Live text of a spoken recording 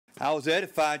I was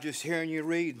edified just hearing you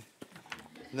read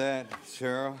that,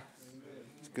 Cheryl.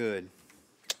 It's good.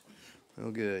 Real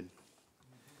good.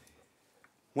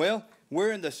 Well,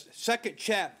 we're in the second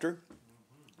chapter,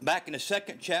 back in the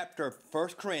second chapter of 1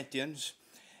 Corinthians,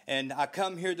 and I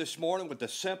come here this morning with a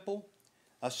simple,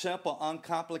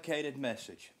 uncomplicated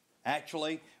message.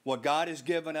 Actually, what God has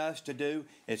given us to do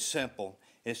is simple.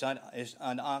 It's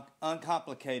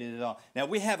uncomplicated at all. Now,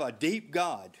 we have a deep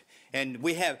God, and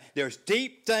there's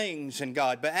deep things in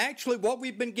God, but actually what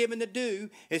we've been given to do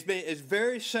is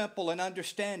very simple and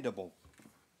understandable.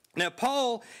 Now,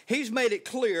 Paul, he's made it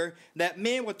clear that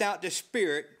men without the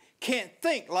Spirit can't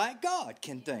think like God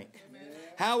can think. Amen.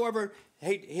 However,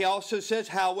 he also says,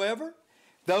 however,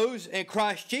 those in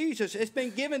Christ Jesus, it's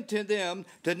been given to them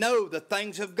to know the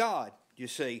things of God, you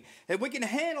see. And we can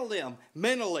handle them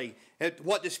mentally, at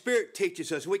what the Spirit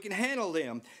teaches us. We can handle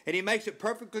them. And he makes it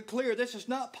perfectly clear this is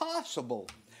not possible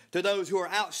to those who are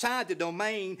outside the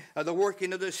domain of the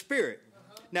working of the Spirit.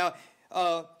 Now,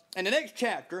 in the next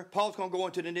chapter, Paul's going to go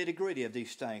into the nitty-gritty of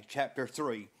these things, chapter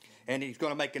 3. And he's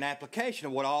going to make an application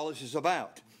of what all this is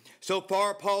about. So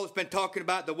far, Paul has been talking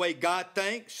about the way God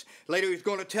thinks. Later, he's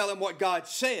going to tell him what God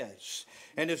says.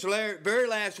 And his very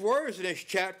last words in this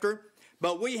chapter,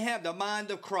 but we have the mind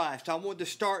of Christ. I wanted to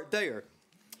start there.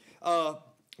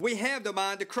 We have the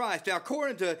mind of Christ. Now,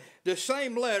 according to the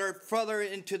same letter, further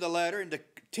into the letter, in the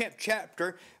 10th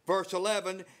chapter, verse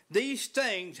 11, these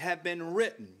things have been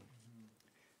written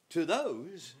to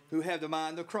those who have the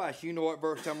mind of Christ. You know what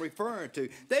verse I'm referring to.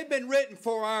 They've been written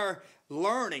for our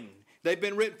learning. They've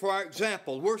been written for our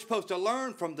example. We're supposed to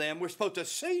learn from them. We're supposed to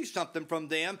see something from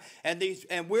them. And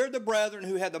we're the brethren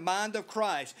who have the mind of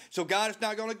Christ. So God is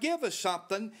not going to give us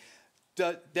something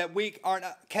that we are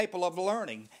not capable of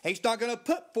learning. He's not going to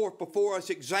put forth before us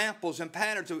examples and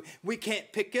patterns. We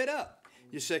can't pick it up,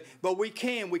 you see. But we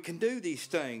can do these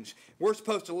things. We're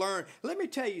supposed to learn. Let me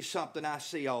tell you something I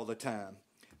see all the time.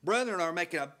 Brethren are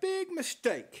making a big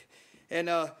mistake. And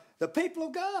the people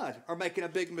of God are making a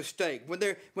big mistake when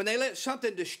they let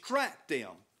something distract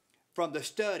them from the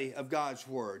study of God's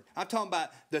Word. I'm talking about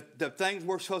the things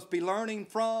we're supposed to be learning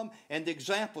from and the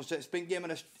examples that's been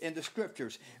given us in the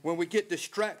Scriptures. When we get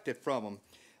distracted from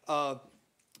them.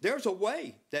 There's a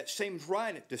way that seems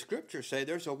right, the Scriptures say,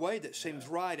 there's a way that seems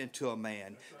right unto a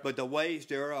man, but the ways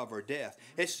thereof are death.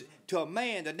 It's to a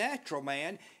man, the natural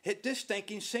man, this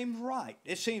thinking seems right.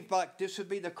 It seems like this would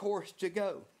be the course to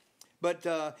go. But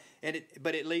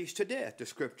it leads to death, the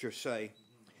Scriptures say.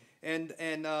 And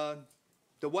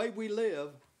the way we live,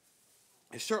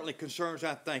 it certainly concerns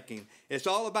our thinking. It's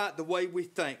all about the way we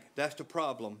think. That's the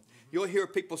problem. You'll hear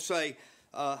people say,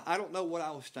 I don't know what I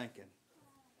was thinking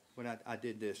when I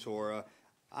did this, or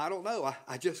I don't know,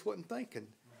 I just wasn't thinking.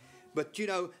 But you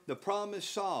know, the problem is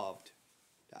solved.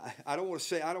 I don't want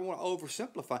to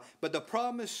oversimplify, but the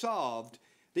problem is solved.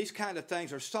 These kind of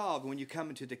things are solved when you come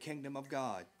into the kingdom of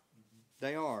God.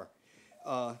 They are.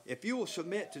 If you will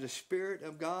submit to the Spirit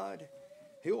of God,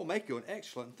 He will make you an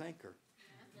excellent thinker.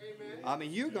 Amen. I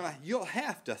mean, you'll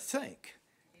have to think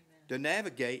to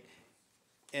navigate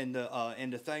in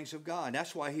the things of God. And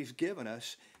that's why He's given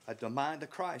us the mind of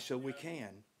Christ, so we can.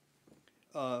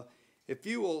 If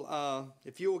you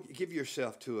will give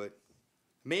yourself to it,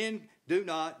 men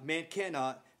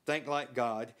cannot think like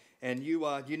God. And you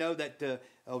know that the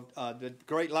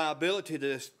great liability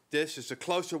to this is the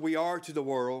closer we are to the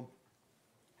world,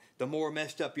 the more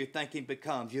messed up your thinking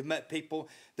becomes. You've met people,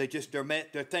 their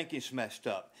thinking's messed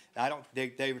up.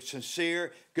 They're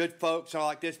sincere, good folks, all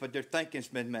like this, but their thinking's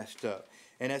been messed up.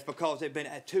 And that's because they've been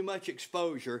at too much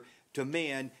exposure to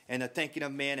men and the thinking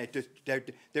of men.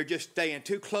 They're just staying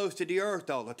too close to the earth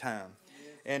all the time.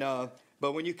 And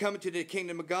but when you come into the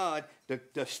kingdom of God,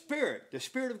 the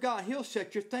Spirit of God, He'll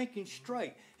set your thinking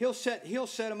straight. He'll set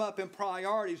them up in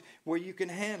priorities where you can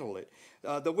handle it.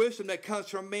 The wisdom that comes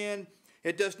from men,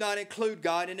 it does not include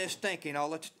God in His thinking,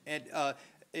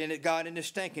 God in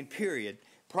His thinking, period.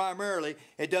 Primarily,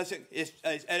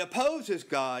 it opposes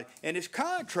God and is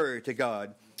contrary to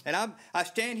God. And I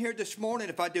stand here this morning.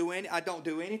 If I don't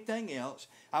do anything else,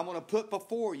 I want to put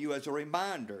before you as a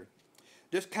reminder,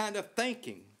 this kind of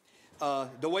thinking.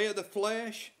 The way of the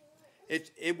flesh,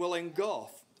 it will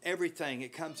engulf everything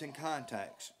it comes in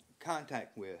contact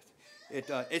with.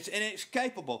 It's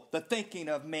inescapable, the thinking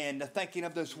of men, the thinking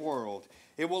of this world.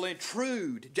 It will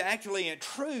actually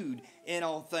intrude in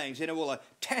on things, and it will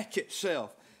attach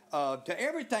itself to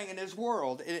everything in this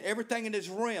world. Everything in this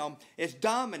realm is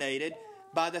dominated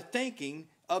by the thinking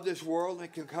of this world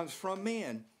that comes from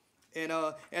men. And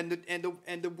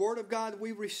the Word of God that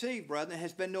we receive, brethren,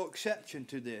 has been no exception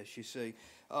to this, you see.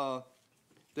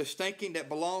 This thinking that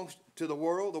belongs to the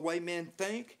world, the way men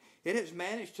think, it has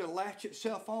managed to latch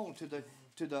itself on to the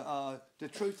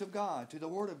truth of God, to the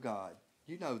Word of God.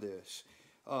 You know this.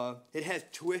 It has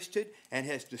twisted and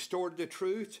has distorted the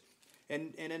truth,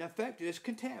 and in effect, it's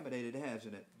contaminated,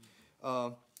 hasn't it?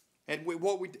 And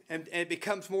it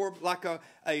becomes more like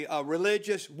a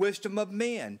religious wisdom of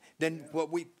men than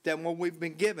what we've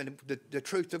been given, the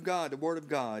truth of God, the Word of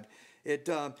God.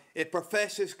 It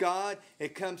professes God.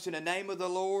 It comes in the name of the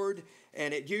Lord,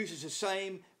 and it uses the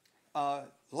same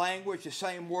language, the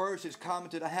same words that's common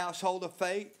to the household of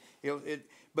faith.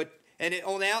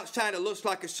 On the outside, it looks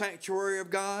like a sanctuary of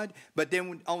God, but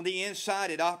then on the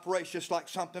inside, it operates just like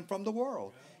something from the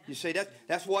world. You see,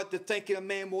 that's what the thinking of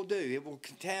man will do. It will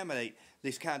contaminate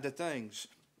these kinds of things.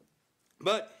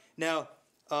 But now,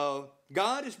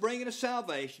 God is bringing a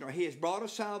salvation, or He has brought a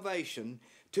salvation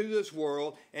to this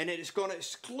world, and it is going to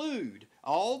exclude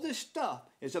all this stuff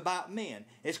is about men.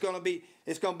 It's going to be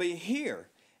here.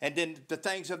 And then the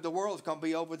things of the world is going to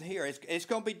be over here. It's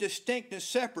going to be distinct and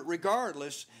separate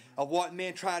regardless of what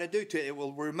men try to do to it. It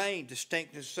will remain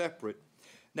distinct and separate.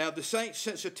 Now, the saints'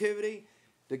 sensitivity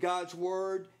to God's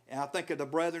Word, and I think of the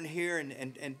brethren here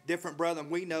and different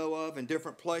brethren we know of in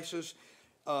different places,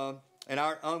 and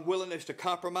our unwillingness to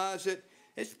compromise it,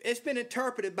 it's been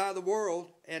interpreted by the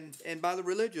world and by the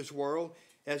religious world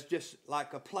as just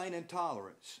like a plain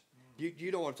intolerance.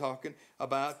 You know what I'm talking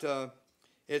about.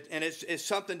 It's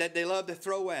something that they love to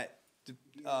throw at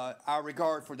our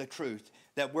regard for the truth,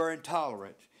 that we're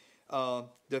intolerant.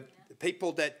 The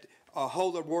people that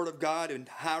hold the Word of God in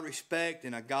high respect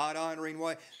in a God-honoring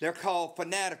way, they're called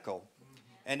fanatical,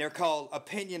 and they're called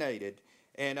opinionated,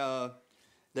 and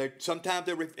sometimes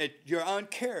you're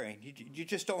uncaring. You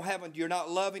just don't have you're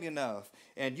not loving enough,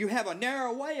 and you have a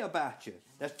narrow way about you.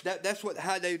 That's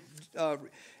how they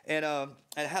and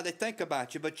how they think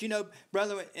about you. But you know,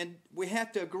 brother, and we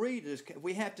have to agree to this.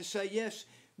 We have to say yes.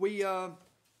 We are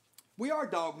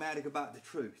dogmatic about the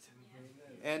truth,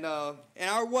 and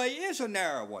our way is a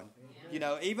narrow one. You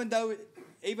know, even though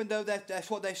that's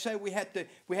what they say, we have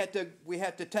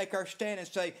to take our stand and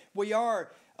say we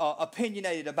are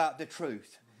opinionated about the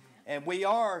truth, and we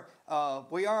are on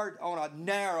a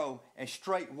narrow and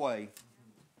straight way,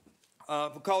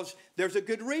 because there's a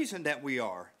good reason that we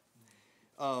are,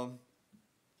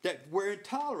 that we're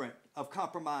intolerant of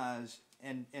compromise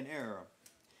and error.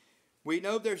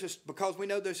 Because we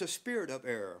know there's a spirit of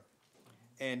error,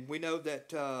 and we know that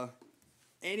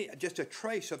just a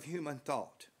trace of human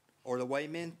thought or the way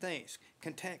men think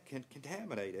can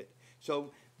contaminate it.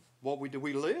 So what we do,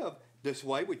 we live this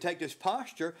way. We take this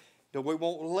posture that we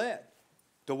won't let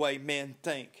the way men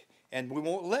think, and we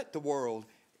won't let the world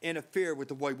interfere with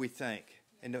the way we think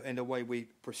and the way we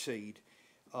proceed.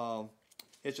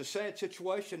 It's a sad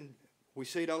situation. We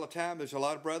see it all the time. There's a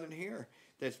lot of brethren here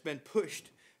that's been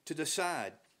pushed to the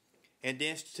side, and the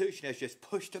institution has just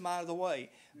pushed them out of the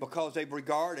way because they've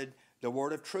regarded the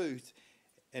word of truth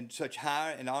in such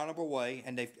high and honorable way,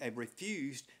 and they've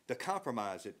refused to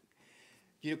compromise it.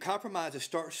 You know, compromises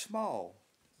start small,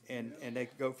 and they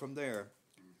go from there.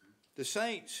 The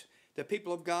saints, the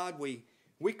people of God, we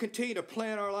continue to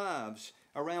plan our lives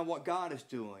around what God is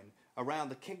doing, around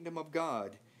the kingdom of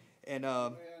God, and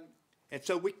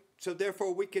so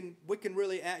therefore we can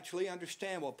really actually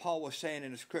understand what Paul was saying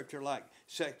in the scripture, like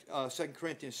 2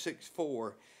 Corinthians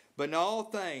 6:4. But in all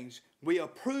things we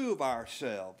approve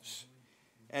ourselves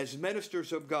as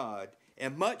ministers of God,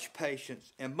 and much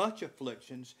patience, and much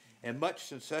afflictions, and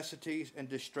much necessities and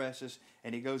distresses.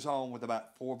 And he goes on with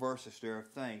about 4 verses there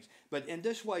of things. But in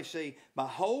this way, see, by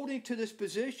holding to this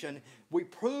position, we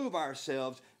prove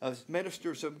ourselves as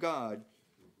ministers of God.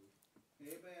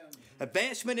 Amen.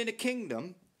 Advancement in the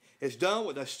kingdom is done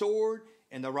with a sword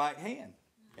in the right hand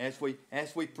as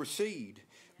we proceed.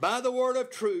 By the word of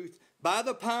truth, by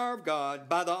the power of God,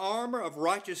 by the armor of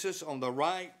righteousness on the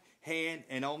right hand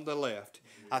and on the left.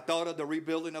 I thought of the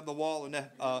rebuilding of the wall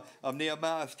of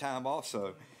Nehemiah's time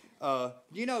also.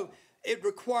 You know, it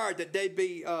required that they'd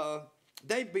be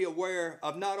aware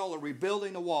of not only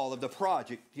rebuilding the wall of the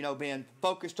project, you know, being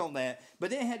focused on that, but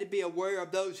they had to be aware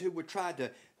of those who would try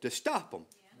to stop them,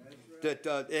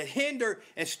 that hinder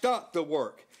and stop the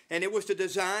work. And it was the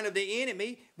design of the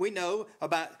enemy. We know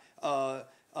about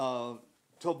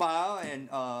Tobiah and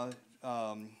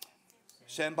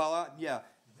Sanballat,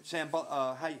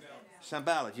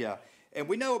 Sanballat, yeah. And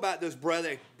we know about those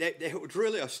brothers, that it was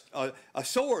really a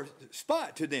sore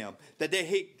spot to them. That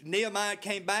Nehemiah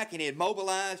came back and he had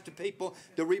mobilized the people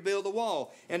to rebuild the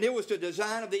wall. And it was the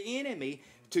design of the enemy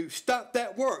to stop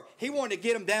that work. He wanted to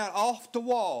get them down off the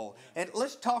wall. And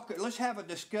let's have a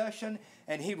discussion.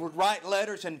 And he would write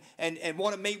letters and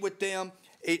want to meet with them.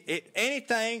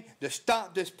 anything to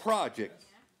stop this project.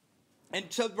 And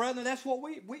so, brethren, that's what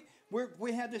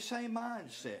we have the same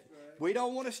mindset. We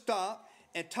don't want to stop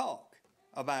and talk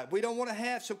about it. We don't want to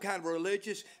have some kind of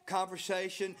religious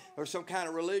conversation or some kind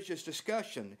of religious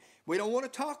discussion. We don't want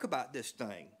to talk about this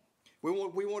thing. We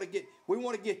want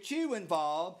to get you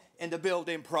involved in the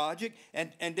building project,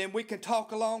 and then we can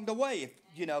talk along the way,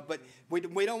 But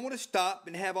we don't want to stop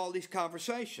and have all these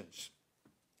conversations.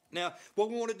 Now, what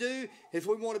we want to do is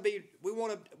we want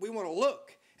to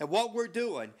look at what we're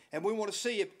doing, and we want to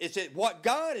see if it's what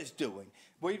God is doing.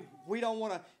 We don't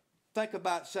want to think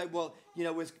about, say, well,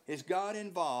 is God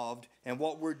involved in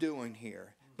what we're doing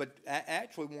here? But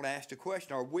actually, we want to ask the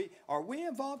question: Are we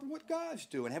involved in what God's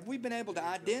doing? Have we been able to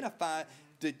identify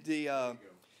the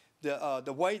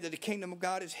way that the kingdom of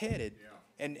God is headed,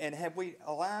 and have we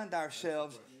aligned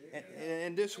ourselves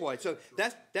in this way? So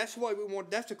that's what we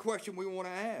want. That's the question we want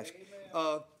to ask.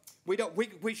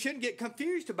 We shouldn't get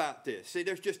confused about this. See,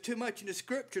 there's just too much in the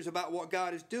scriptures about what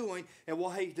God is doing and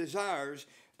what He desires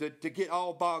to get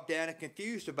all bogged down and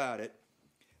confused about it.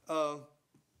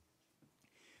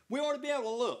 We ought to be able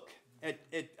to look at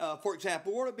for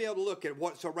example, we ought to be able to look at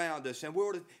what's around us, and we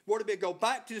ought to be able to go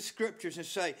back to the scriptures and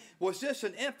say, was this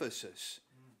an emphasis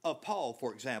of Paul,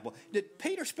 for example? Did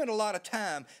Peter spend a lot of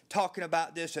time talking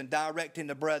about this and directing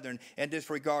the brethren in this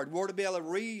regard? We ought to be able to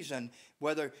reason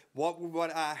whether what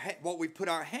we put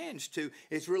our hands to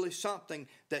is really something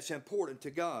that's important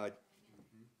to God.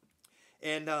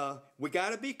 And we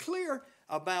got to be clear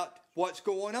about what's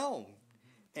going on.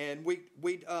 And we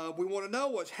want to know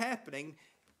what's happening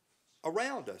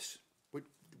around us.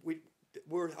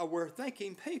 We're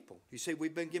thinking people. You see,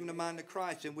 we've been given the mind of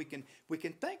Christ, and we can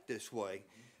think this way.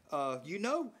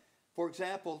 For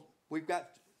example, we've got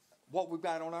what we've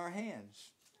got on our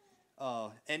hands.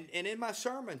 And in my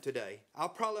sermon today, I'll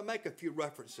probably make a few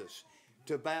references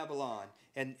to Babylon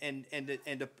and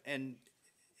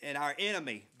our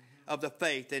enemy of the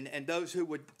faith, and those who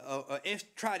would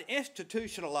try to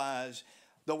institutionalize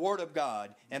the Word of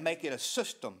God and make it a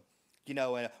system,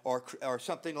 or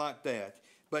something like that.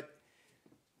 But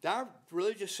our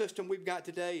religious system we've got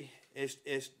today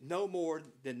is no more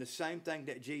than the same thing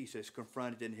that Jesus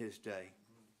confronted in His day.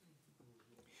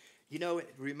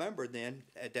 Remember then,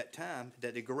 at that time,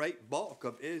 that the great bulk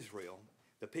of Israel,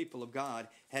 the people of God,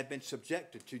 had been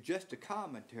subjected to just the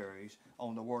commentaries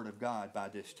on the Word of God by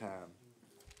this time.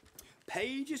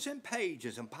 Pages and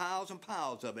pages and piles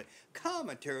of it,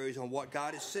 commentaries on what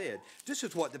God has said. This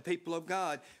is what the people of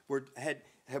God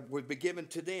would be given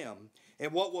to them.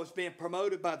 And what was being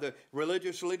promoted by the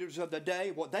religious leaders of the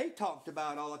day, what they talked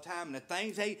about all the time, and the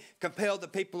things they compelled the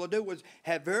people to do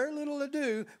had very little to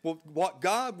do with what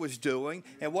God was doing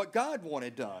and what God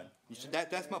wanted done. You see,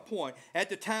 that's my point. At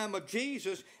the time of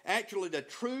Jesus, actually the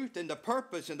truth and the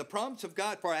purpose and the promise of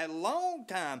God for a long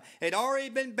time had already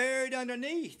been buried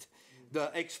underneath the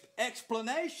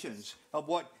explanations of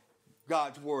what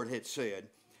God's Word had said.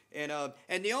 And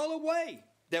the only way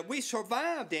that we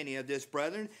survived any of this,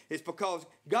 brethren, is because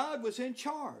God was in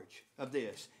charge of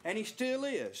this, and He still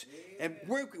is. And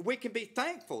we can be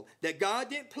thankful that God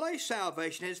didn't place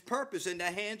salvation, His purpose, in the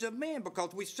hands of men,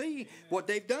 because we see what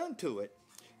they've done to it.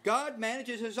 God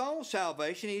manages His own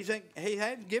salvation. He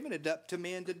hadn't given it up to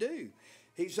men to do.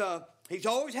 He's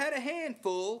always had a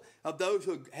handful of those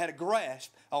who had a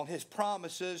grasp on His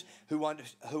promises,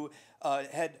 who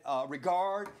had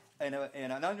regard and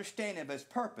an understanding of His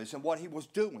purpose and what He was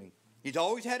doing. He's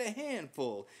always had a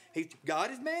handful.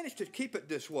 God has managed to keep it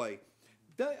this way.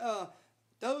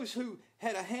 Those who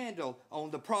had a handle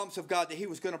on the promise of God that He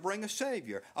was going to bring a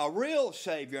Savior, a real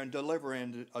Savior and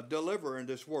a deliverer in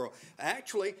this world.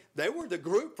 Actually, they were the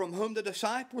group from whom the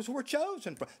disciples were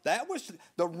chosen from. That was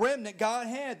the remnant God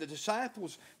had. The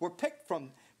disciples were picked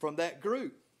from that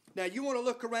group. Now, you want to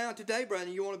look around today, brother,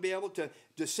 you want to be able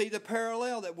to see the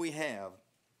parallel that we have.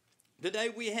 Today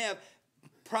we have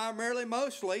primarily,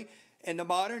 mostly, in the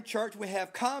modern church, we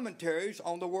have commentaries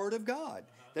on the Word of God.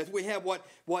 That we have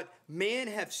what men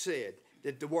have said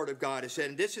that the Word of God has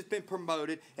said. And this has been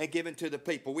promoted and given to the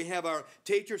people. We have our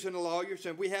teachers and the lawyers,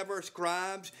 and we have our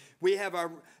scribes. We have our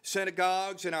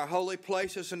synagogues and our holy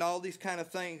places and all these kind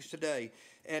of things today.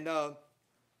 And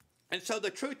so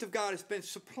the truth of God has been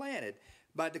supplanted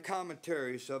by the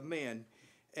commentaries of men.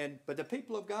 But the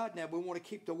people of God now, we want to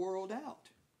keep the world out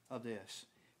of this.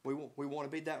 We want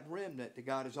to be that remnant that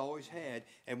God has always had,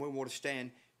 and we want to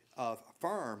stand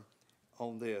firm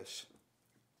on this.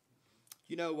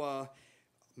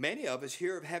 Many of us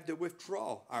here have had to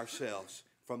withdraw ourselves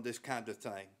from this kind of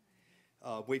thing.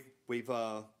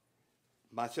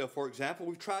 Myself, for example,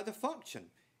 we've tried to function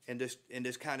in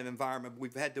this kind of environment.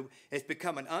 It's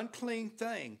become an unclean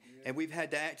thing, and we've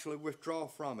had to actually withdraw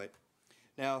from it.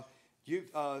 Now, you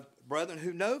brethren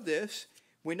who know this,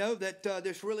 we know that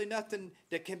there's really nothing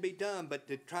that can be done but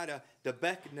to try to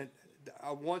beckon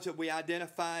our ones that we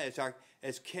identify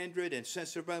as kindred and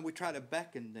sensitive brethren. We try to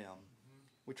beckon them.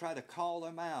 We try to call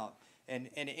them out. And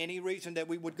any reason that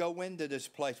we would go into this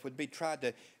place would try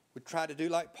to do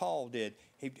like Paul did.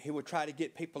 He would try to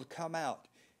get people to come out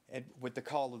with the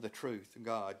call of the truth of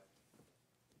God.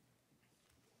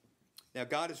 Now,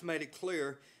 God has made it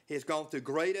clear He has gone through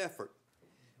great effort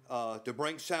to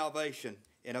bring salvation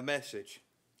in a message.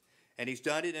 And He's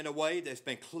done it in a way that's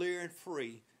been clear and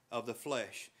free of the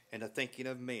flesh and the thinking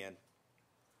of men.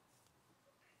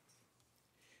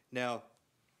 Now,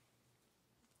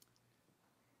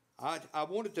 I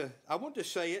wanted to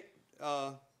say it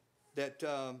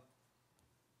that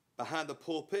behind the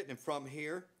pulpit and from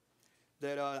here,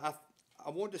 that I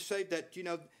wanted to say that, you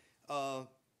know,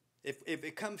 if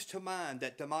it comes to mind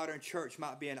that the modern church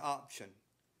might be an option,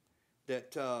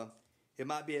 that it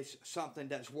might be something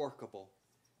that's workable,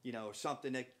 you know,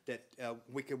 something that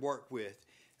we could work with.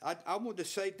 I want to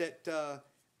say that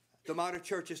the modern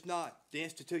church is not, the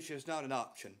institution is not an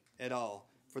option at all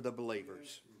for the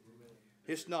believers.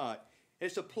 It's not.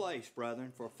 It's a place,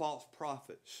 brethren, for false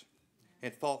prophets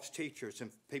and false teachers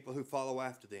and people who follow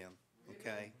after them,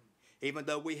 okay? Even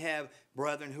though we have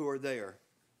brethren who are there.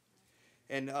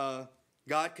 And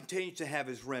God continues to have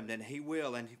His remnant. He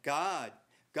will. And God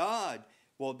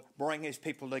will bring His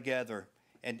people together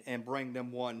and bring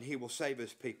them one. He will save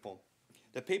His people.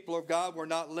 The people of God were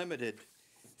not limited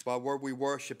by where we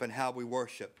worship and how we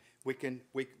worship.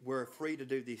 We're free to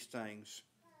do these things.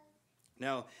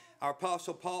 Now, our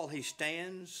Apostle Paul, he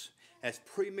stands as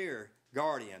premier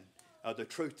guardian of the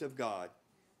truth of God.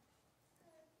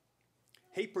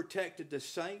 He protected the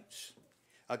saints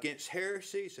against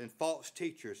heresies and false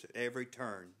teachers at every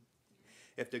turn.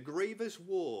 If the grievous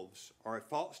wolves or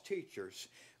false teachers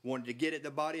wanted to get at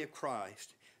the body of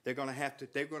Christ, they're going to have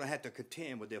to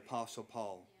contend with the Apostle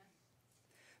Paul.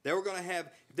 If they were going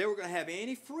to have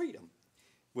any freedom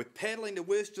with peddling the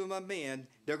wisdom of men,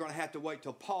 they're going to have to wait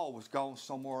till Paul was gone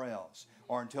somewhere else,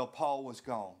 or until Paul was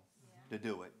gone to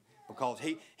do it, because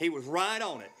he was right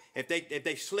on it. If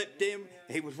they slipped in,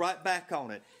 he was right back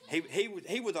on it.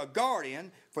 He was a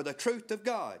guardian for the truth of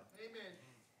God.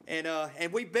 Amen.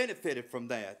 And we benefited from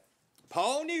that.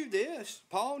 Paul knew this.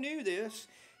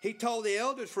 He told the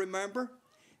elders, remember,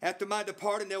 after my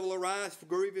departing there will arise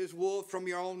grievous wolves from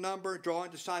your own number,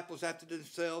 drawing disciples after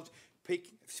themselves,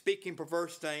 speaking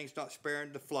perverse things, not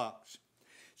sparing the flocks.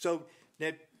 So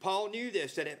that Paul knew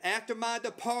this, that after my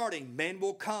departing, men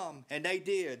will come, and they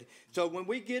did. So when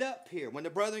we get up here, when the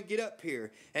brethren get up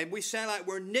here, and we sound like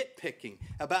we're nitpicking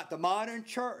about the modern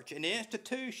church and the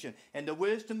institution and the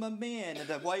wisdom of men and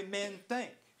the way men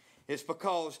think, it's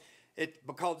because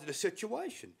of the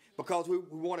situation, because we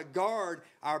want to guard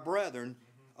our brethren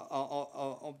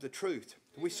of the truth.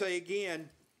 We say again,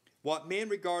 what men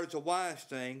regard as a wise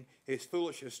thing is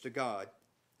foolishness to God.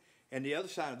 And the other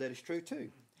side of that is true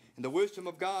too. And the wisdom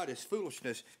of God is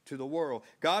foolishness to the world.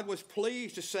 God was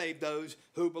pleased to save those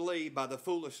who believe by the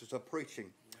foolishness of preaching.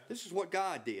 This is what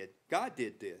God did. God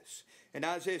did this. And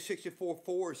Isaiah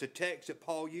 64:4 is the text that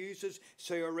Paul uses.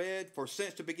 Say or read, for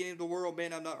since the beginning of the world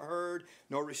men have not heard,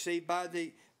 nor perceived by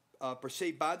the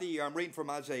ear. I'm reading from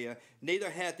Isaiah. Neither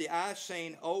hath the eye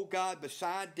seen, O God,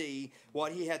 beside thee,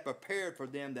 what He hath prepared for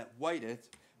them that waiteth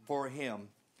for Him.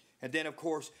 And then, of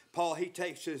course, Paul, he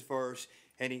takes this verse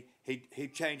and he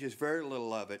changes very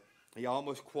little of it. He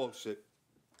almost quotes it.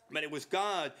 But it was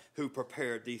God who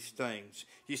prepared these things.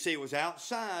 You see, it was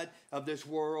outside of this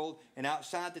world and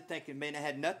outside the thinking, man, it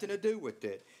had nothing to do with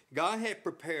it. God had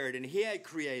prepared and He had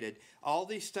created all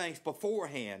these things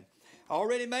beforehand.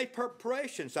 Already made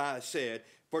preparations, I said,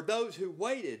 for those who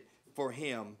waited for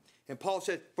Him. And Paul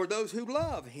said, for those who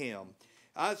love Him.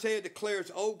 Isaiah declares,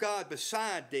 O God,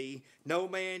 beside thee, no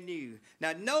man knew.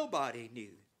 Now, nobody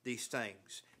knew these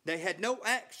things. They had no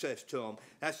access to them.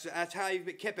 That's how He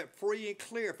kept it free and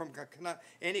clear from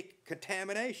any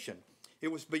contamination. It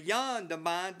was beyond the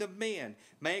mind of men.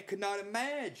 Man could not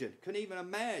imagine, couldn't even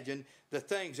imagine the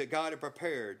things that God had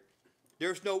prepared.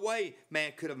 There's no way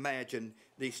man could imagine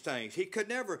these things. He could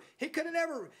have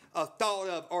never thought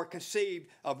of or conceived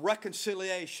of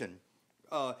reconciliation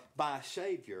by a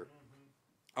Savior,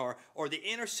 or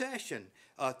the intercession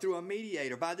through a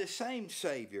mediator by the same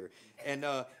Savior, and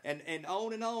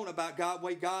on about God,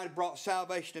 way God brought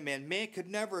salvation to men. Men could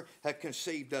never have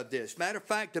conceived of this. Matter of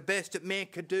fact, the best that men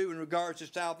could do in regards to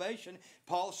salvation,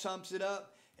 Paul sums it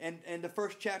up in the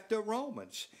first chapter of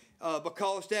Romans.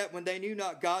 because that when they knew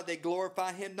not God, they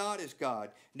glorified him not as God.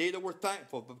 Neither were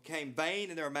thankful, but became vain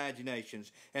in their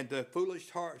imaginations, and the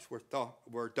foolish hearts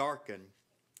were darkened.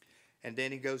 And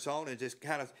then he goes on and just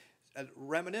kind of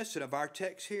reminiscent of our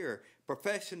text here.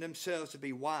 Professing themselves to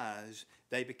be wise,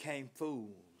 they became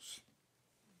fools.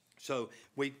 So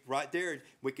right there,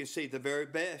 we can see the very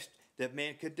best that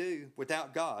man could do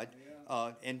without God,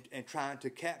 and trying to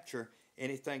capture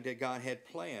anything that God had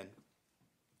planned.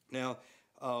 Now,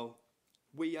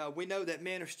 we know that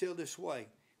men are still this way.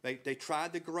 They try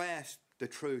to grasp the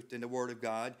truth in the Word of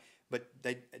God, but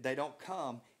they don't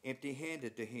come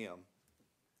empty-handed to Him.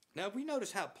 Now, we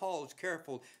notice how Paul is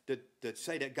careful to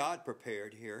say that God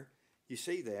prepared here. You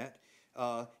see that.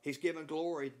 He's given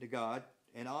glory to God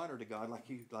and honor to God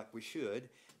like we should.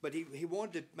 But he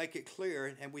wanted to make it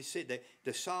clear, and we said that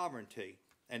the sovereignty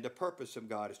and the purpose of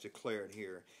God is declared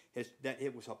here. That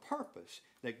it was a purpose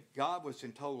that God was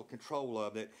in total control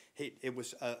of. That it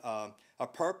was a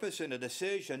purpose and a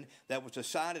decision that was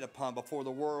decided upon before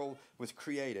the world was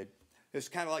created. It's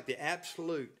kind of like the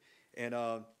absolute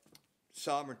and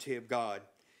sovereignty of God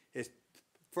is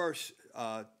first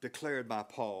declared by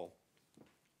Paul.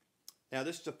 Now,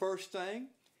 this is the first thing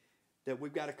that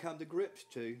we've got to come to grips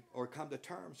to or come to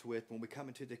terms with when we come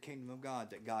into the kingdom of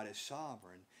God, that God is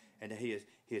sovereign and that He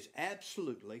is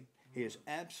absolutely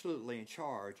in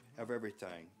charge of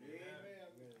everything. Amen.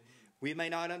 We may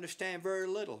not understand very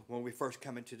little when we first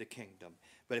come into the kingdom,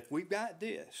 but if we've got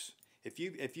this,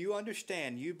 if you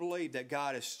understand, you believe that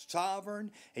God is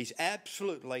sovereign, He's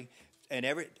absolutely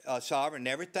sovereign, and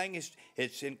everything is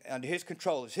under His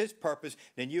control, it's His purpose,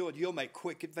 then you'll make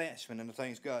quick advancement in the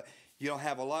things God. You don't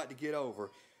have a lot to get over.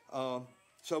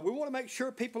 So we want to make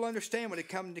sure people understand when they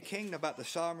come to the kingdom about the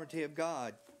sovereignty of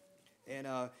God, and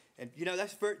you know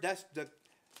that's the.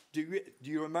 Do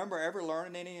you remember ever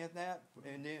learning any of that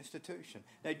in the institution?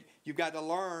 Now, you've got to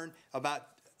learn about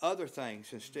other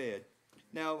things instead.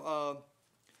 Now,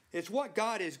 it's what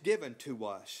God has given to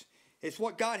us. It's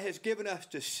what God has given us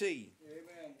to see.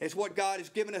 Amen. It's what God has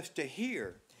given us to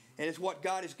hear. And it's what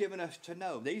God has given us to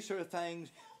know. These are the things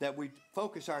that we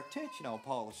focus our attention on,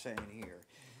 Paul is saying here.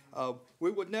 We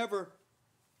would never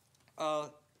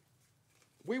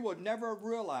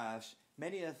realize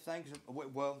many of the things,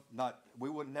 we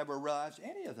would never realize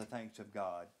any of the things of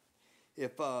God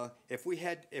if we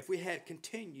had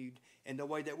continued in the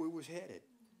way that we was headed.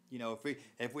 You know,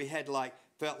 if we had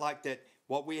felt like that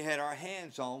what we had our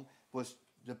hands on was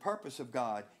the purpose of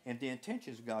God and the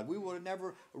intentions of God, we would have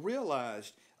never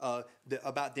realized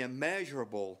about the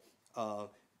immeasurable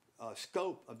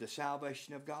scope of the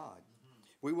salvation of God.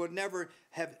 We would never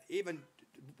have even,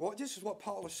 this is what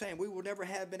Paul is saying, we would never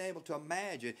have been able to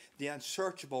imagine the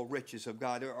unsearchable riches of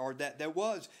God, or that there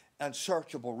was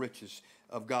unsearchable riches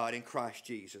of God in Christ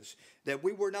Jesus, that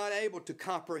we were not able to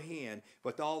comprehend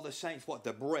with all the saints what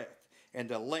the breadth and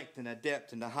the length and the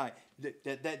depth and the height,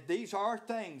 that these are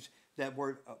things that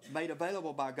were made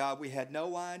available by God. We had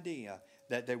no idea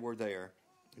that they were there.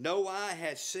 No eye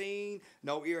has seen,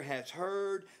 no ear has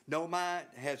heard, no mind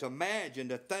has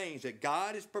imagined the things that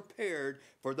God has prepared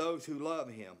for those who love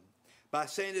Him. By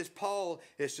saying this, Paul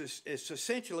is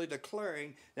essentially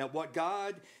declaring that what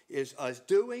God is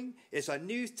doing is a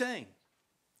new thing.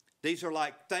 These are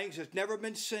like things that's never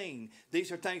been seen.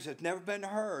 These are things that's never been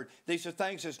heard. These are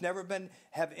things that's never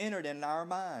have entered in our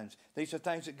minds. These are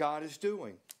things that God is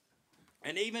doing.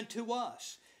 And even to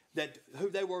us, who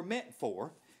they were meant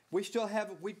for, we're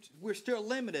still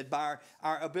limited by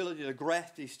our ability to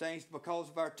grasp these things because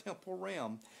of our temporal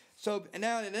realm. So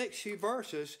now in the next few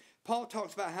verses, Paul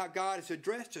talks about how God has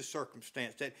addressed this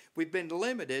circumstance, that we've been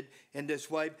limited in this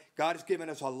way. God has given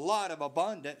us a lot of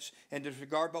abundance in this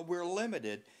regard, but we're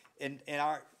limited in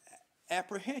our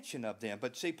apprehension of them.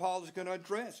 But see, Paul is going to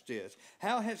address this.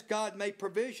 How has God made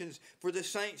provisions for the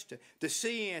saints to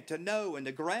see and to know and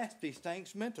to grasp these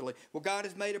things mentally? Well, God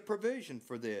has made a provision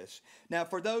for this. Now,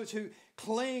 for those who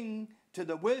cling to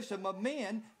the wisdom of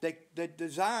men, they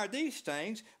desire these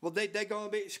things, well, they're going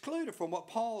to be excluded from what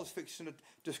Paul is fixing to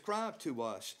describe to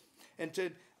us. And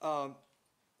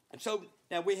so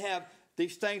now we have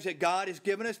these things that God has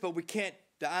given us, but the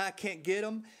eye can't get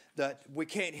them, that we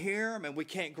can't hear them, and we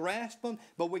can't grasp them,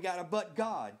 but we got a but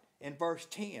God in verse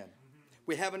 10.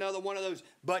 We have another one of those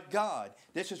but God.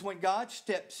 This is when God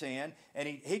steps in and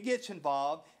he gets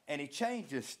involved and He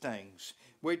changes things.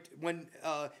 When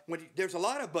there's a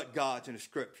lot of but gods in the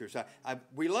Scriptures.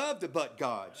 We love the but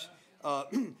gods.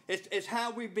 It's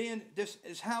how we're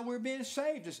being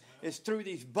saved. It's through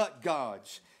these but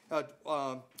gods.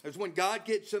 It's when God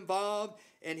gets involved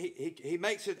and He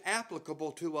makes it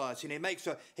applicable to us, and He makes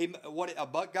a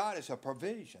but God is a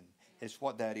provision. is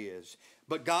what that is.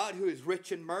 But God, who is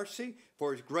rich in mercy,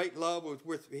 for his great love was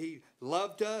with, he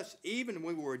loved us, even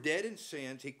when we were dead in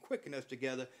sins, he quickened us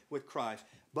together with Christ.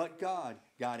 But God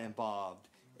got involved,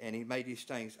 and he made these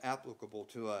things applicable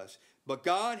to us. But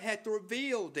God hath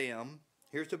revealed them,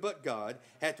 here's the but God,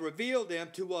 hath revealed them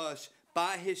to us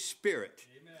by his Spirit.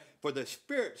 Amen. For the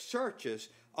Spirit searches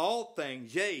all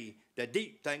things, yea, the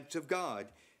deep things of God.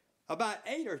 About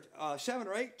 7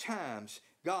 or 8 times,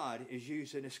 God is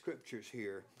used in the Scriptures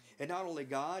here. And not only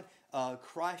God,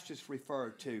 Christ is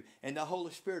referred to. And the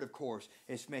Holy Spirit, of course,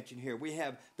 is mentioned here. We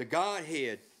have the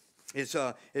Godhead. It's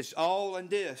all in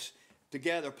this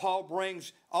together. Paul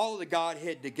brings all of the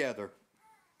Godhead together.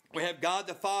 We have God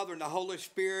the Father and the Holy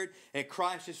Spirit, and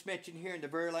Christ is mentioned here in the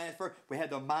very last verse. We have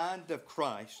the mind of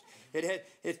Christ.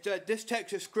 This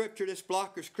text of Scripture, this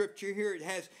block of Scripture here,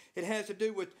 it has to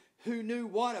do with who knew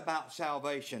what about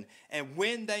salvation and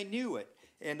when they knew it.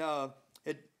 And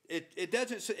it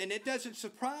doesn't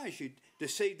surprise you to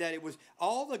see that it was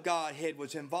all the Godhead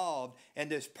was involved in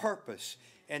this purpose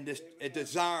and this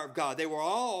desire of God. They were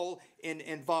all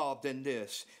involved in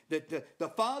this.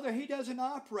 The Father, he doesn't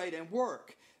operate and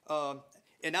work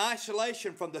in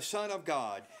isolation from the Son of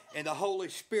God and the Holy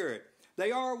Spirit.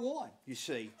 They are one, you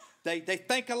see. They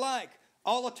think alike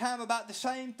all the time about the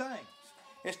same things.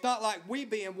 It's not like we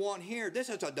being one here. This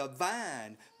is a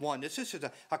divine oneness. This is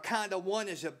a kind of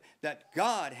oneness that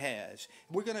God has.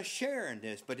 We're going to share in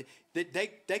this, but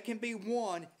they can be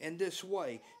one in this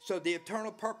way. So the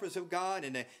eternal purpose of God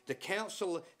and the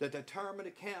counsel, the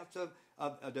determined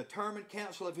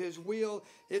counsel of his will,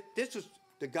 this is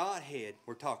the Godhead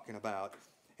we're talking about.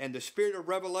 And the Spirit of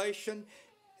revelation,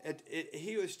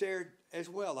 he was there as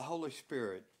well, the Holy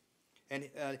Spirit. And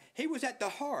he was at the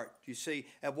heart, you see,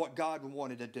 of what God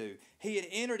wanted to do. He had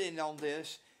entered in on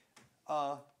this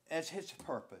as his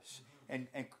purpose. And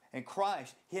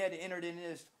Christ, he had entered in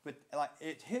this, but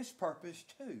it's his purpose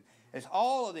too. As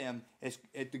all of them,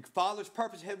 the Father's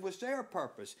purpose was their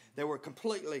purpose. They were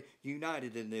completely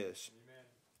united in this. Amen.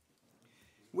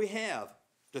 We have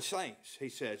the saints, he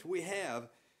says. We have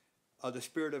the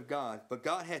Spirit of God, but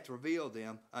God hath revealed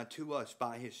them unto us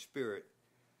by his Spirit.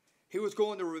 He was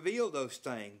going to reveal those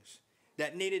things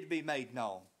that needed to be made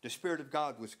known. The Spirit of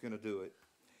God was going to do it.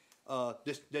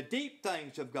 The deep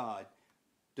things of God,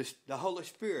 the Holy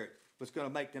Spirit was going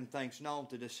to make them things known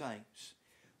to the saints.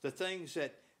 The things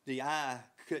that the eye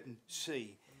couldn't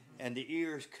see and the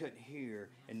ears couldn't hear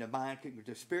and the mind couldn't.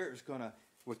 The Spirit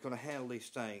was going to handle these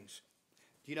things.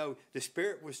 You know, the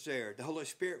Spirit was there. The Holy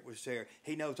Spirit was there.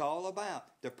 He knows all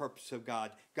about the purpose of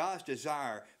God. God's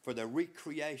desire for the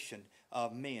recreation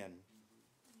of men.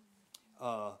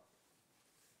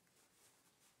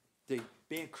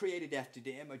 Being created after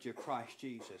the image of Christ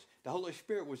Jesus. The Holy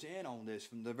Spirit was in on this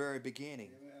from the very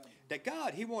beginning. Amen. That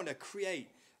God, he wanted to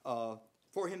create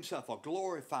for himself a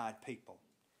glorified people.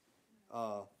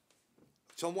 A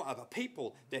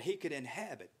people that he could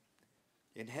inhabit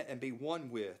and be one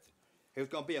with. It was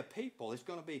going to be a people. It's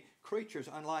going to be creatures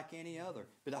unlike any other.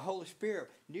 But the Holy Spirit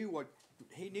knew what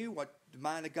the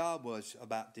mind of God was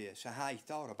about this and how he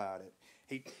thought about it.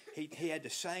 He had the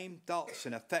same thoughts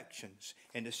and affections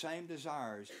and the same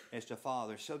desires as the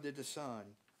Father. So did the Son.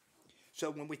 So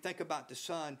when we think about the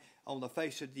Son on the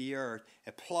face of the earth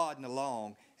and plodding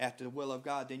along after the will of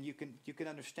God, then you can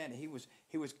understand it.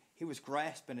 He was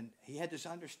grasping, and he had this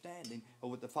understanding of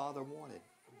what the Father wanted.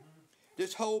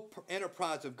 This whole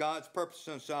enterprise of God's purpose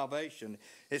and salvation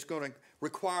is going to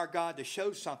require God to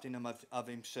show something of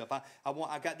himself.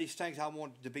 I got these things I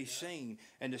want to be seen,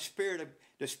 and the Spirit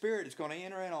is going to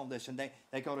enter in on this, and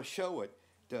they're going to show it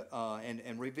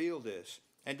and reveal this.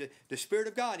 And the Spirit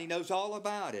of God, he knows all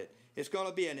about it. It's going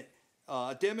to be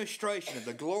a demonstration of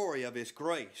the glory of his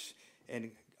grace.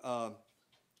 And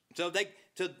so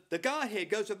the Godhead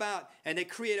goes about, and they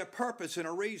create a purpose and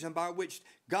a reason by which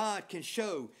God can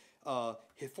show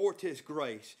forth his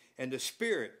grace. And the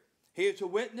Spirit, he is a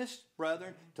witness,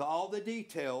 brethren, to all the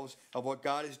details of what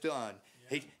God has done.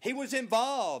 Yeah. He was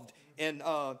involved in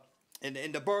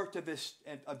the birth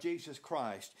of Jesus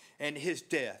Christ and his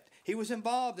death. He was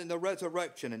involved in the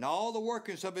resurrection and all the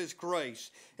workings of his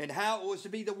grace and how it was to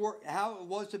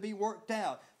be worked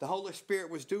out. The Holy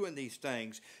Spirit was doing these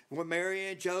things. With Mary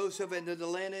and Joseph and the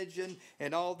lineage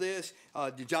and all this,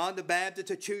 John the Baptist,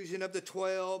 the choosing of the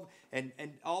 12, and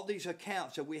all these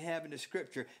accounts that we have in the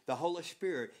Scripture, the Holy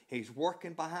Spirit, he's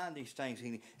working behind these things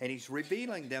and he's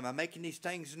revealing them and making these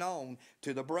things known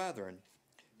to the brethren.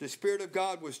 The Spirit of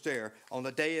God was there on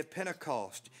the day of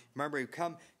Pentecost. Remember,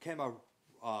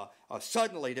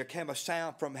 suddenly there came a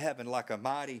sound from heaven like a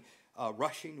mighty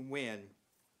rushing wind.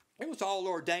 It was all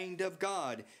ordained of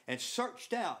God and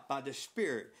searched out by the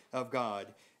Spirit of God.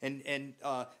 And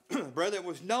brother, it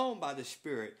was known by the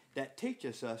Spirit that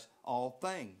teaches us all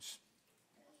things.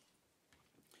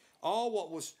 All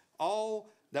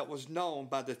that was known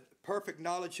by the perfect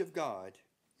knowledge of God.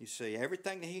 You see,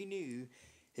 everything that he knew,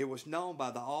 it was known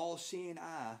by the all-seeing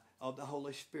eye of the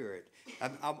Holy Spirit.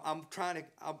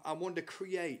 I wanted to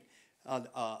create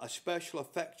a special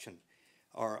affection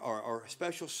or a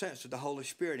special sense of the Holy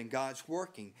Spirit and God's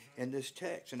working in this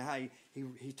text, and how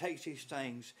he takes these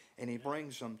things and he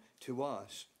brings them to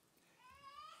us.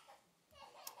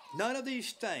 None of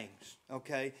these things,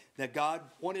 okay, that God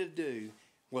wanted to do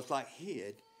was like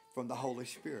hid from the Holy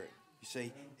Spirit. You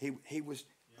see, he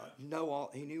knew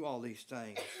all these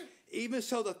things. Even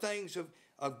so, the things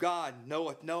of God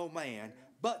knoweth no man,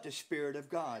 but the Spirit of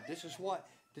God. This is what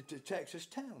the text is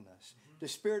telling us. The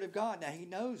Spirit of God, now he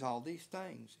knows all these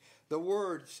things. The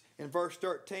words in verse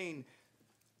 13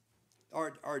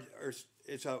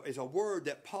 is a word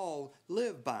that Paul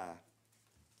lived by.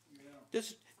 Yeah.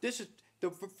 This is the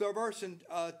verse in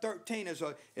 13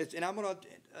 and I'm going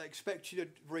to expect you to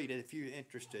read it if you're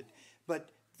interested. But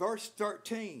verse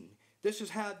 13, this is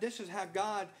how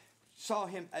God saw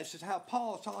him. This is how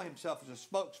Paul saw himself as a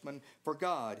spokesman for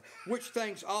God. Which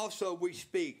things also we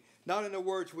speak, not in the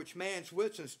words which man's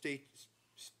wisdom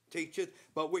teacheth,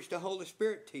 but which the Holy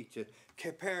Spirit teacheth,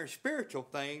 comparing spiritual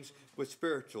things with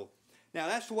spiritual. Now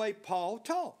that's the way Paul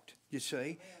talked, you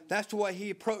see. That's the way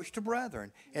he approached the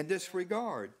brethren in this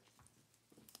regard.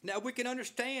 Now we can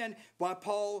understand why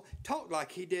Paul talked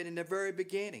like he did in the very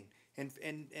beginning, and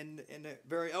in the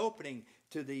very opening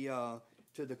to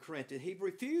the Corinthians. He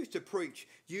refused to preach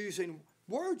using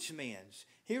wordsmen's.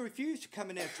 He refused to come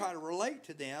in there and try to relate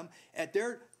to them at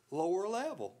their lower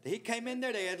level. He came in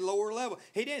there, they had lower level.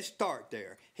 He didn't start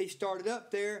there. He started up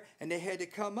there, and they had to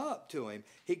come up to him.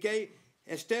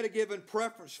 Instead of giving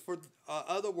preference for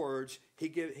other words, he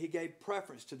gave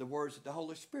preference to the words that the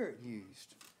Holy Spirit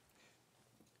used.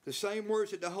 The same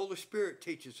words that the Holy Spirit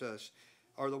teaches us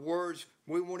are the words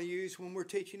we want to use when we're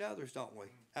teaching others, don't we?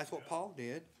 That's what Paul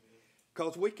did.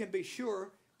 Because we can be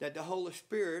sure that the Holy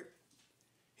Spirit,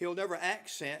 he'll never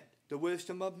accent the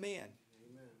wisdom of men.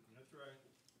 Amen. That's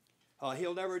right.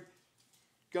 He'll never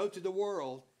go to the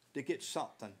world to get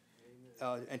something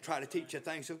and try to teach the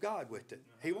things of God with it.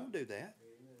 He won't do that.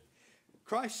 Amen.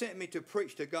 Christ sent me to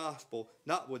preach the gospel,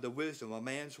 not with the wisdom of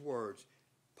man's words.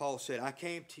 Paul said, I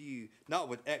came to you not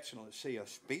with excellency of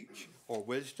speech or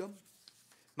wisdom.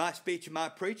 My speech and my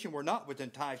preaching were not with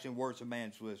enticing words of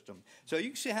man's wisdom. So you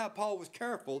can see how Paul was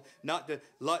careful not to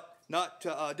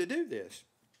do this.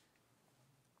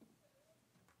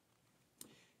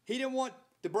 He didn't want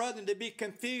the brethren to be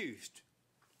confused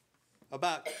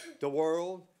about the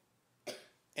world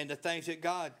and the things that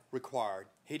God required.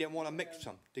 He didn't want to mix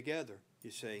them together,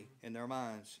 you see, in their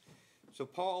minds. So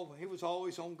Paul, he was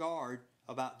always on guard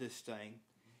about this thing.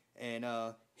 And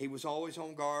he was always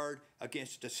on guard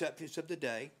against the deceptions of the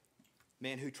day,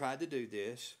 men who tried to do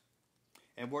this.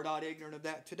 And we're not ignorant of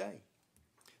that today.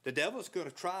 The devil's going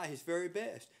to try his very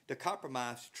best to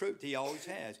compromise the truth he always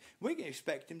has. We can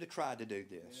expect him to try to do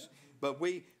this. But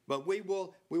we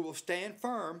will stand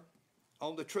firm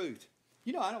on the truth.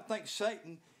 You know, I don't think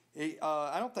Satan,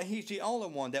 I don't think he's the only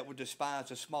one that would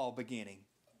despise a small beginning.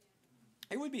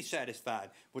 He would be satisfied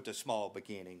with a small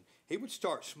beginning. He would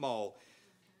start small.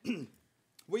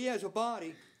 We as a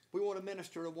body, we want to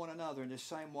minister to one another in the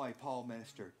same way Paul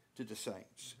ministered to the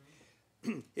saints.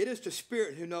 It is the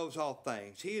Spirit who knows all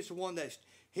things. He is the one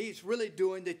he's really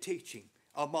doing the teaching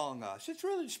among us. It's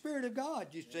really the Spirit of God,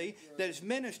 you see, that is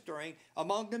ministering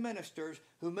among the ministers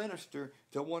who minister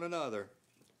to one another.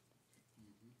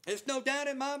 There's no doubt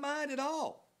in my mind at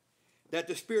all that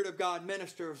the Spirit of God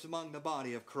ministers among the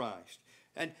body of Christ,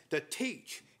 and to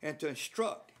teach and to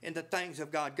instruct in the things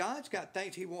of God. God's got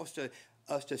things he wants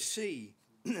us to see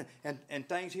and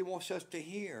things he wants us to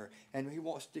hear, and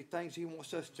things he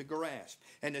wants us to grasp.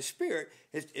 And the Spirit,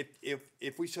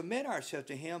 if we submit ourselves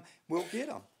to him, we'll get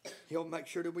them. He'll make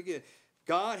sure that we get it.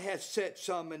 God has set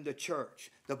some in the church,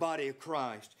 the body of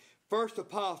Christ. First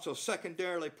apostles,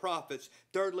 secondarily prophets,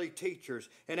 thirdly teachers,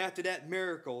 and after that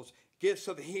miracles, gifts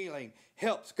of healing,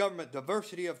 helps, government,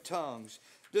 diversity of tongues.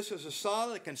 This is a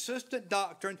solid, consistent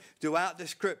doctrine throughout the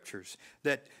Scriptures,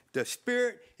 that the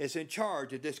Spirit is in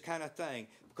charge of this kind of thing,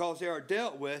 because they are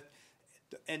dealt with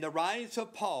in the writings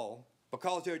of Paul,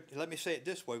 let me say it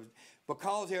this way,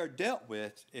 because they are dealt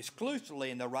with exclusively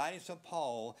in the writings of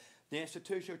Paul, the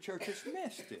institutional churches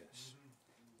missed this.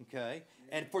 Okay?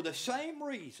 And for the same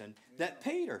reason that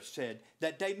Peter said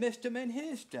that they missed him in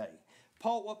his day.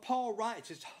 What Paul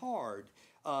writes is hard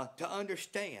to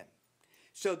understand.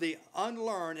 So the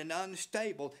unlearned and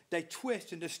unstable, they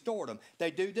twist and distort them.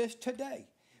 They do this today.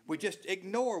 We just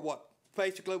ignore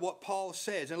basically what Paul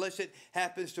says, unless it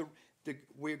happens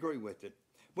we agree with it.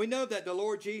 We know that the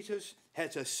Lord Jesus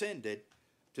has ascended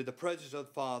to the presence of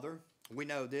the Father. We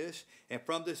know this. And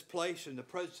from this place in the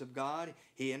presence of God,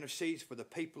 he intercedes for the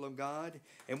people of God.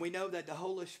 And we know that the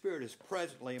Holy Spirit is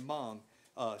presently among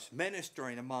us,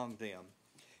 ministering among them.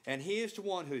 And he is the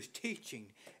one who is teaching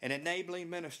and enabling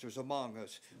ministers among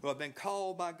us who have been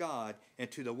called by God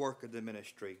into the work of the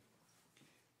ministry.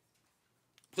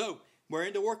 So, we're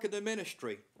in the work of the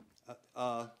ministry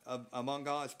among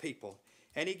God's people.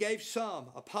 And he gave some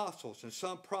apostles and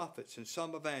some prophets and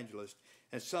some evangelists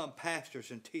and some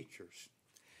pastors and teachers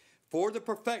for the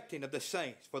perfecting of the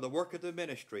saints, for the work of the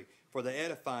ministry, for the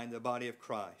edifying of the body of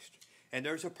Christ. And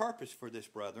there's a purpose for this,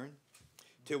 brethren,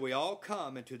 till we all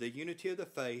come into the unity of the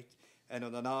faith and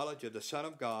of the knowledge of the Son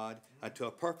of God, unto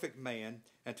a perfect man,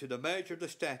 and to the measure of the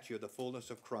stature of the fullness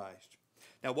of Christ.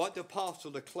 Now, what the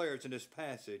apostle declares in this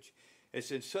passage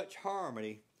is in such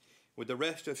harmony with the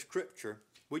rest of Scripture.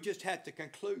 We just have to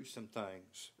conclude some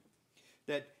things.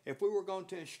 That if we were going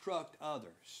to instruct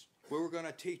others, we were going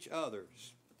to teach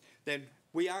others, then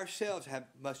we ourselves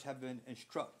must have been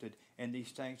instructed in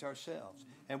these things ourselves.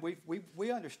 And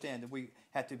we understand that we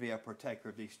have to be a partaker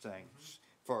of these things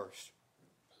first.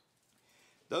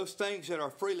 Those things that are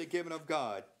freely given of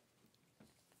God,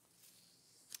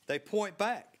 they point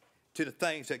back to the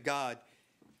things that God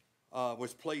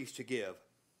was pleased to give.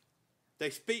 They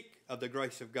speak of the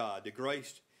grace of God, the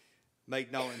grace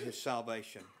made known in his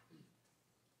salvation.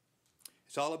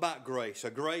 It's all about grace,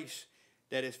 a grace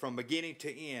that is from beginning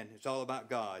to end. It's all about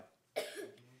God.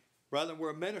 Rather,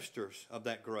 we're ministers of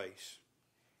that grace.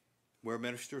 We're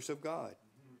ministers of God,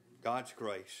 God's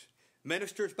grace.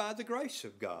 Ministers by the grace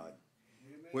of God.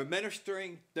 We're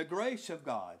ministering the grace of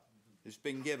God that's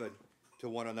been given to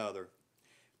one another.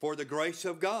 For the grace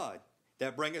of God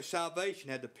that bringeth salvation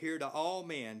hath appeared to all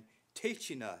men,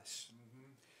 teaching us.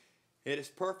 It is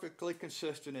perfectly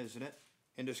consistent, isn't it,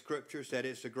 in the Scriptures that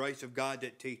it's the grace of God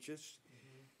that teaches.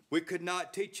 We could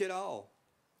not teach it all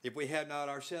if we had not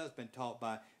ourselves been taught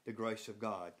by the grace of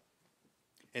God.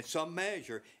 In some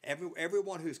measure,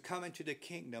 everyone who's come into the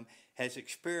kingdom has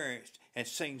experienced and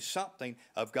seen something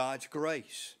of God's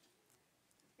grace.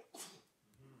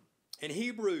 In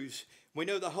Hebrews, we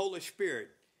know the Holy Spirit.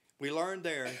 We learned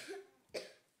there,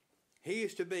 he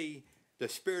is to be the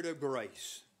Spirit of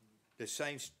grace. The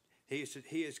same, he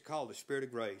is called the Spirit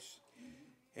of grace.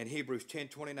 In Hebrews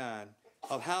 10:29,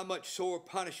 of how much sore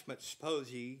punishment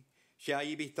suppose ye, shall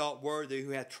ye be thought worthy,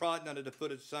 who hath trodden under the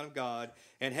foot of the Son of God,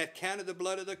 and hath counted the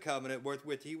blood of the covenant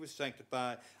wherewith he was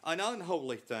sanctified an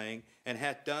unholy thing, and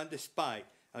hath done despite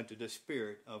unto the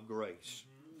Spirit of grace.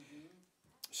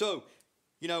 So,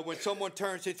 when someone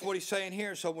turns, it's what he's saying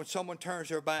here, so when someone turns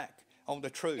their back on the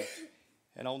truth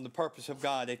and on the purpose of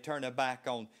God, they turn their back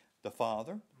on the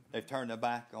Father, they've turned their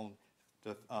back on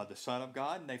the Son of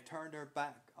God, and they've turned their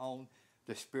back on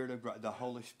the Spirit of God, the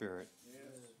Holy Spirit.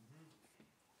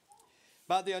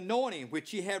 By the anointing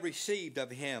which ye have received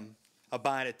of him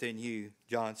abideth in you,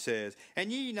 John says.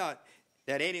 And ye not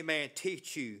that any man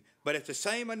teach you, but if the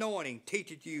same anointing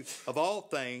teacheth you of all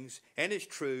things, and is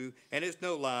true, and is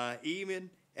no lie, even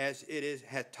as it is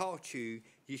hath taught you,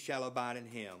 ye shall abide in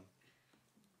him.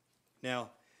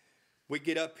 Now, we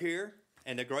get up here,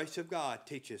 and the grace of God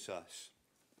teaches us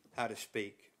how to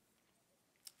speak.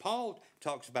 Paul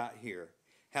talks about here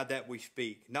how that we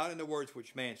speak, not in the words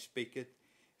which man speaketh,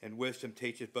 and wisdom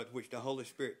teacheth, but which the Holy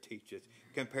Spirit teacheth,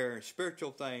 comparing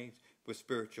spiritual things with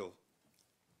spiritual.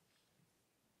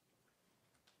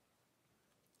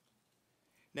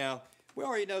 Now, we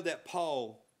already know that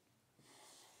Paul,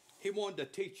 he wanted to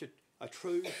teach a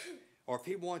truth, or if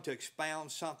he wanted to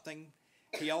expound something,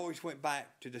 he always went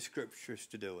back to the Scriptures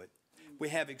to do it. We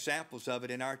have examples of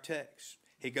it in our text.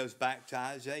 He goes back to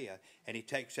Isaiah, and he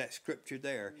takes that Scripture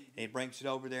there, and he brings it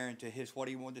over there into what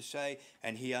he wanted to say,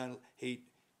 and he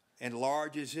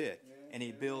enlarges it, and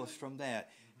he builds from that.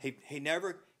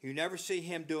 You never see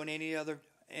him doing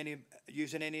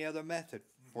using any other method.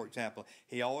 For example,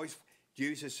 he always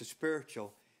uses the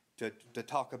spiritual to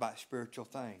talk about spiritual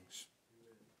things,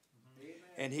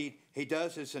 and he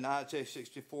does this in Isaiah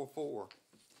 64:4.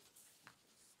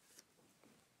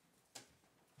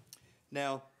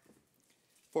 Now,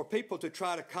 for people to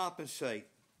try to compensate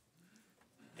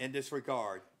in this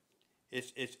regard,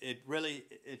 it's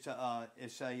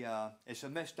a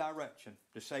misdirection,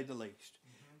 to say the least.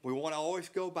 We want to always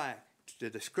go back to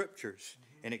the Scriptures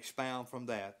and expound from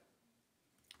that.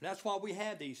 And that's why we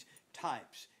have these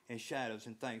types and shadows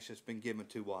and things that's been given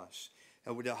to us.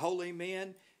 And with the holy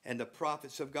men and the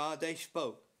prophets of God, they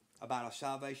spoke about a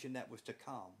salvation that was to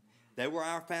come. They were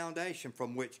our foundation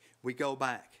from which we go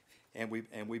back and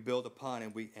we build upon,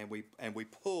 and we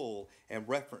pull and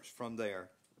reference from there.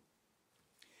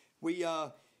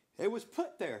 It was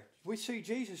put there. We see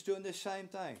Jesus doing this same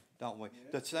thing, don't we?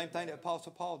 The same thing that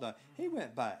Apostle Paul done. He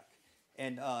went back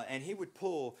and he would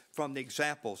pull from the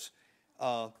examples.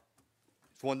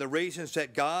 It's one of the reasons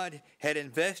that God had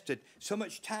invested so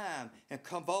much time in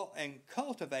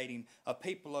cultivating a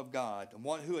people of God,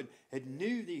 one who had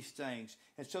knew these things,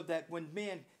 and so that when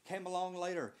men came along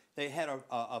later, they had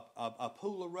a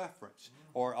pool of reference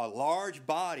or a large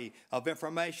body of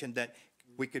information that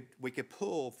we could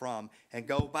pull from and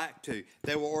go back to.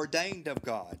 They were ordained of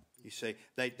God. You see,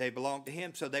 they belonged to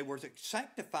Him, so they were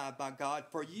sanctified by God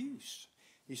for use.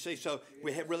 You see, so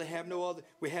we really have no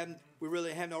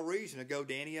reason to go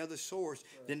to any other source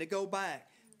than to go back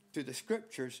to the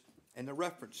Scriptures and to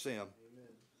reference them.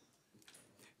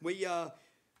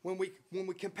 When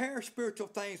we compare spiritual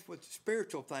things with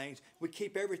spiritual things, we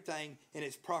keep everything in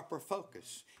its proper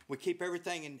focus. We keep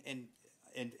everything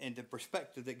in the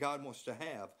perspective that God wants to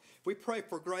have. We pray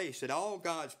for grace that all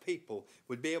God's people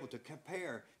would be able to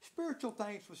compare spiritual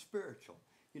things with spiritual.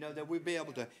 You know, that we'd be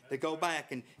able to go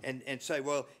back and say,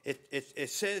 well, it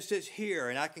says this here,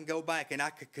 and I can go back and I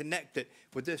can connect it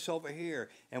with this over here,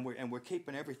 and we're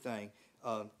keeping everything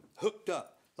hooked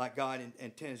up like God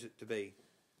intends it to be.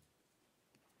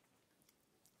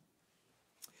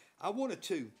 I wanted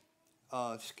to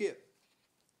skip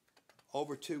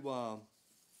over to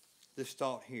this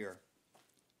thought here.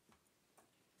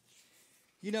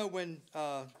 You know, when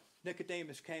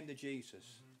Nicodemus came to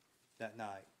Jesus that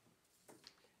night,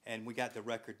 and we got the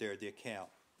record there, the account.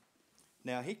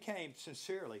 Now, he came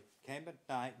sincerely, came at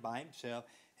night by himself,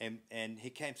 and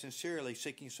he came sincerely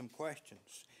seeking some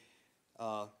questions.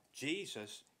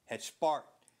 Jesus had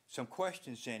sparked some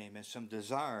questions in him and some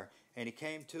desire, and he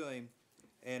came to him,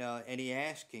 and he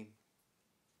asked him.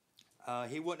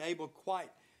 He wasn't quite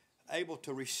able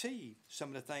to receive some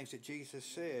of the things that Jesus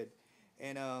said,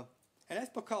 and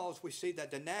that's because we see that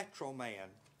the natural man,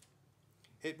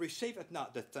 it receiveth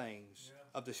not the things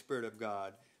of the Spirit of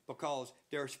God, because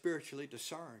they're spiritually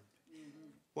discerned.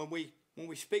 When we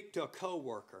speak to a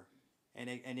coworker, and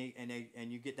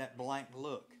you get that blank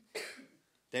look,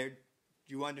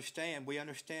 we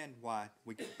understand why.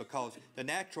 Because the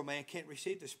natural man can't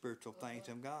receive the spiritual things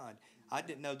of God. I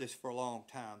didn't know this for a long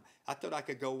time. I thought I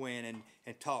could go in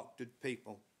and talk to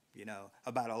people, you know,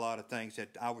 about a lot of things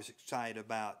that I was excited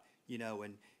about, you know,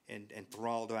 and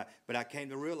enthralled about. But I came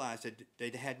to realize that they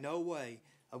had no way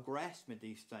of grasping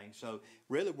these things. So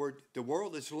really, the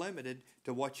world is limited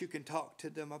to what you can talk to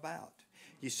them about.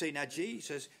 You see, now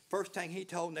Jesus, first thing he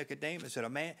told Nicodemus, that a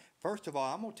man, first of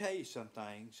all, I'm going to tell you some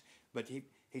things, but he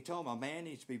told him a man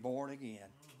needs to be born again.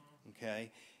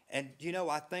 Okay? And, you know,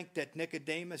 I think that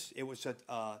Nicodemus, it was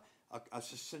a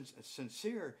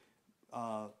sincere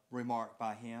remark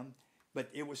by him, but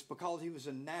it was because he was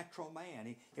a natural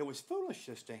man. It was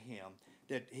foolishness to him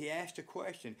that he asked a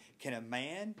question, can a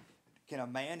man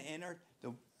enter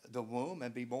the womb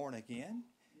and be born again?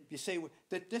 You see,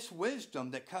 that this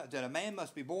wisdom that a man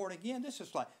must be born again, this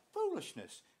is like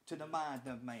foolishness to the mind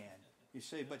of man. You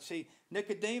see, but see,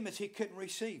 Nicodemus, he couldn't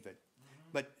receive it.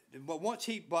 But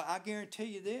I guarantee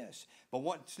you this, but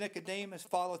once Nicodemus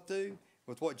followed through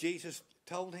with what Jesus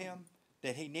told him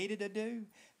that he needed to do,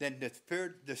 then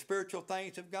the spiritual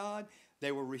things of God,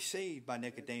 they were received by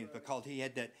Nicodemus because he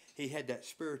had that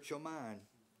spiritual mind.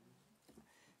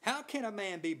 How can a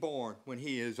man be born when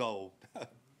he is old?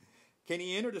 Can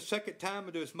he enter the second time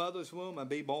into his mother's womb and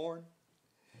be born?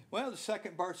 Well, the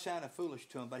second birth sounded foolish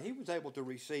to him, but he was able to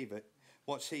receive it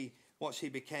once he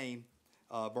became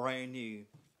brand new.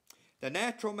 The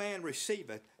natural man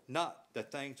receiveth not the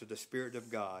things of the Spirit of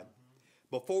God.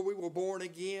 Before we were born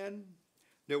again,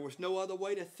 there was no other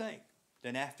way to think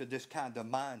than after this kind of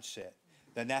mindset,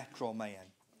 the natural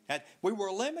man. And we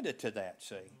were limited to that,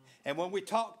 see. And when we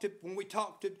talk to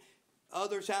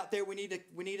others out there, we need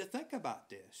to think about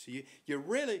this. You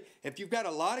really, if you've got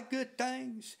a lot of good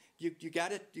things, you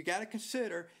got to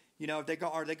consider, you know,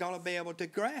 are they going to be able to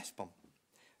grasp them?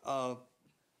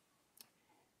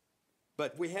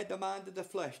 But we had the mind of the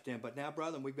flesh then. But now,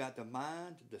 brethren, we've got the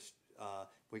mind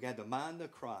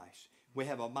of Christ. We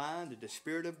have a mind that the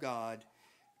Spirit of God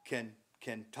can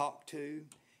talk to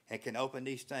and can open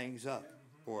these things up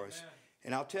for us.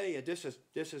 And I'll tell you, this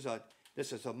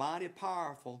is a mighty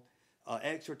powerful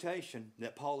exhortation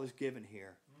that Paul has given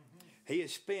here. He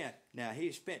has spent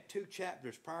 2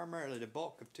 chapters, primarily the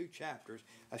bulk of 2 chapters,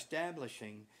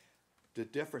 establishing the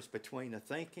difference between the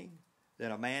thinking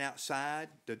that a man outside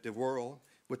the world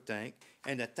would think,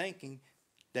 and the thinking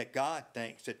that God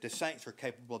thinks, that the saints are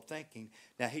capable of thinking.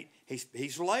 Now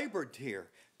he's labored here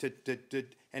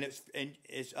and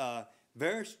it's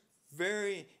very,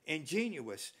 very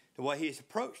ingenious the way he's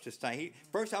approached this thing.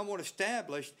 First, I want to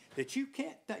establish that you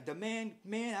can't think. The man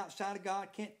outside of God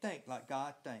can't think like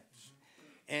God thinks.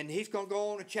 And he's going to go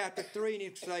on to chapter 3 and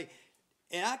he'll say,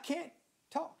 and I can't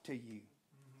talk to you.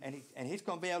 And he's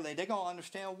going to be able to, they're going to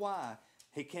understand why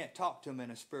he can't talk to them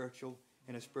in a spiritual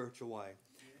way.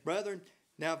 Brethren,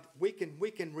 now we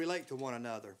can relate to one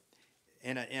another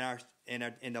in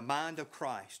the mind of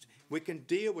Christ. We can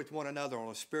deal with one another on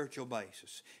a spiritual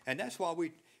basis. And that's why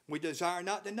we desire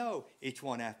not to know each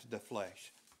one after the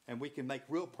flesh. And we can make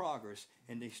real progress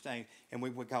in these things. And we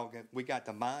got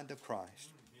the mind of Christ.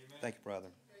 Amen. Thank you, brother.